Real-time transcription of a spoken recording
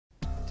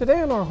Today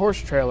on our horse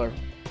trailer,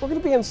 we're going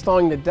to be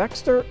installing the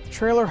Dexter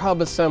Trailer Hub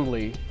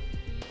Assembly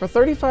for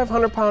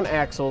 3,500 pound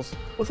axles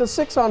with a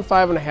 6 on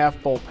 5.5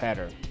 bolt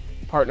pattern.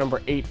 Part number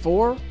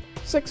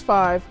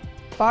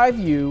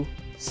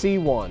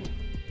 84655UC1.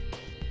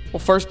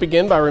 We'll first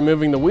begin by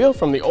removing the wheel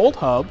from the old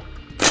hub.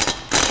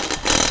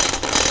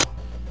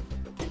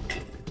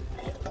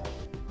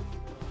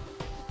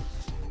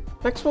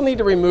 Next, we'll need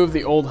to remove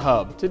the old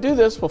hub. To do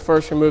this, we'll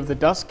first remove the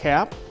dust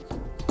cap.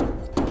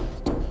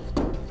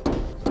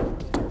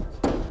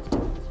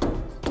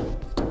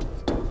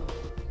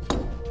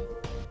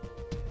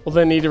 We'll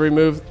then need to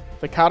remove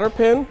the cotter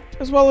pin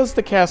as well as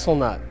the castle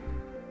nut.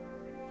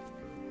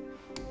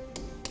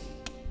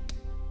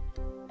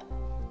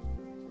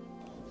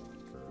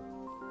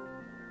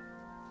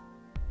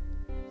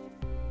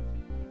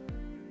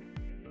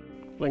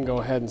 Then go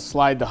ahead and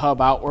slide the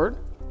hub outward,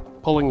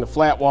 pulling the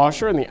flat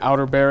washer and the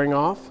outer bearing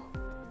off.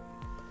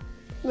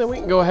 And then we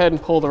can go ahead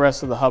and pull the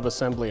rest of the hub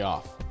assembly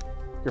off.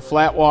 Your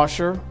flat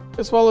washer,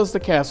 as well as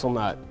the castle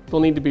nut, will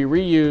need to be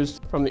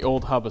reused from the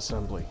old hub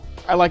assembly.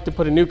 I like to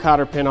put a new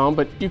cotter pin on,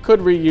 but you could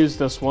reuse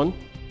this one.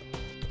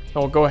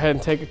 Now we'll go ahead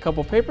and take a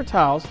couple paper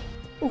towels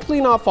and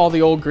clean off all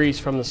the old grease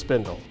from the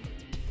spindle.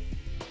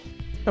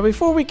 Now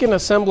before we can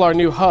assemble our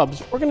new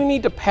hubs, we're going to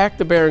need to pack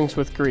the bearings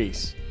with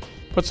grease.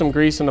 Put some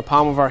grease in the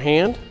palm of our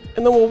hand,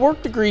 and then we'll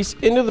work the grease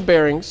into the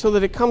bearing so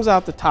that it comes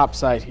out the top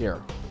side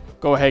here.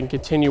 Go ahead and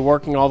continue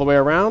working all the way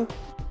around.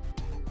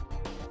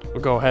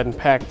 We'll go ahead and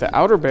pack the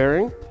outer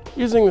bearing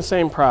using the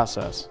same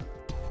process.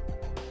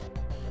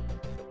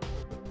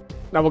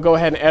 Now we'll go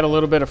ahead and add a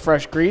little bit of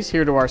fresh grease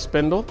here to our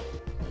spindle.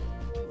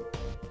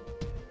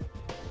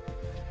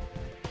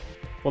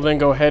 We'll then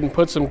go ahead and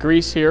put some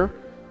grease here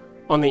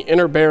on the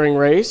inner bearing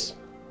race.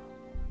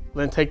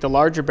 Then take the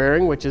larger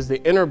bearing, which is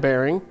the inner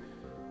bearing,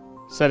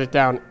 set it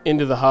down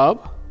into the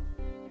hub.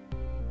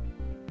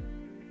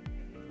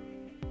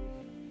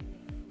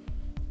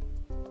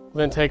 We'll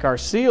then take our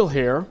seal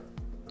here,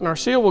 and our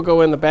seal will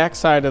go in the back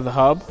side of the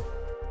hub.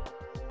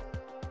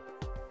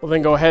 We'll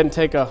then go ahead and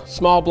take a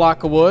small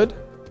block of wood.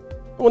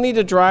 We'll need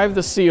to drive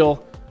the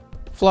seal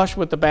flush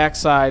with the back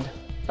side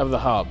of the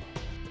hub.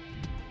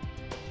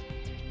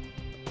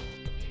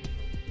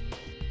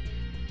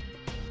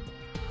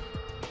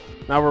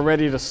 Now we're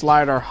ready to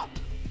slide our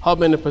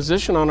hub into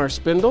position on our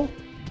spindle.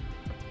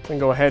 Then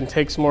go ahead and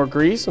take some more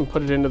grease and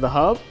put it into the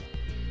hub.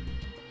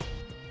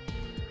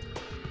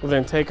 We'll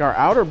then take our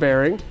outer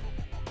bearing,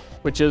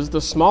 which is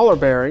the smaller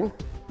bearing,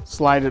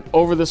 slide it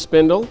over the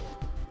spindle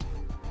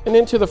and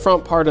into the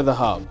front part of the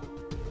hub.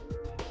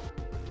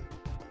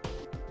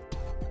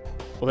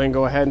 We'll then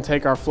go ahead and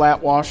take our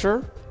flat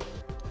washer,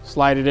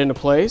 slide it into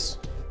place,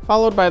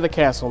 followed by the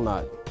castle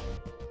nut.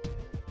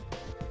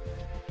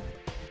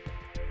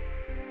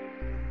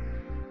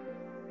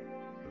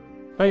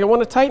 Now you'll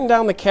want to tighten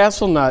down the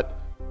castle nut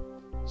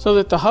so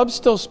that the hub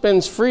still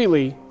spins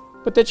freely,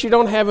 but that you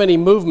don't have any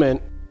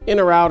movement in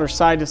or out or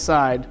side to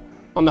side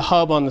on the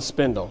hub on the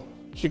spindle.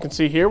 As you can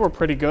see here, we're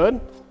pretty good.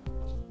 And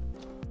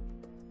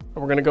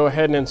we're going to go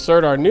ahead and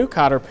insert our new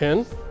cotter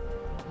pin.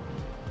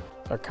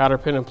 Our cotter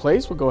pin in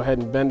place, we'll go ahead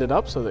and bend it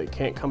up so that it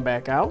can't come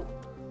back out.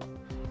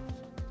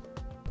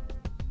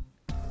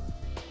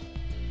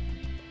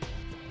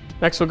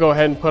 Next, we'll go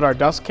ahead and put our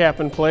dust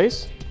cap in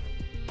place.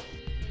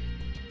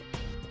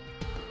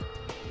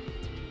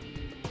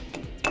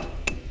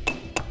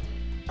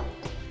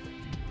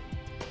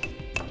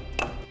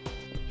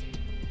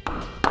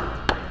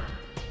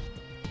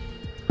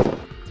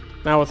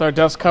 Now with our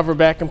dust cover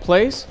back in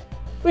place,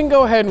 we can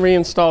go ahead and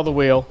reinstall the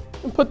wheel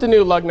and put the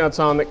new lug nuts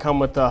on that come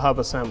with the hub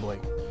assembly.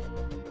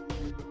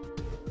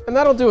 And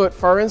that'll do it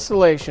for our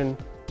installation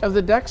of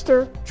the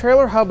Dexter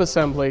Trailer Hub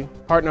Assembly,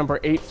 part number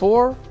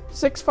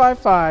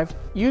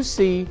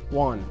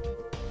 84655UC1.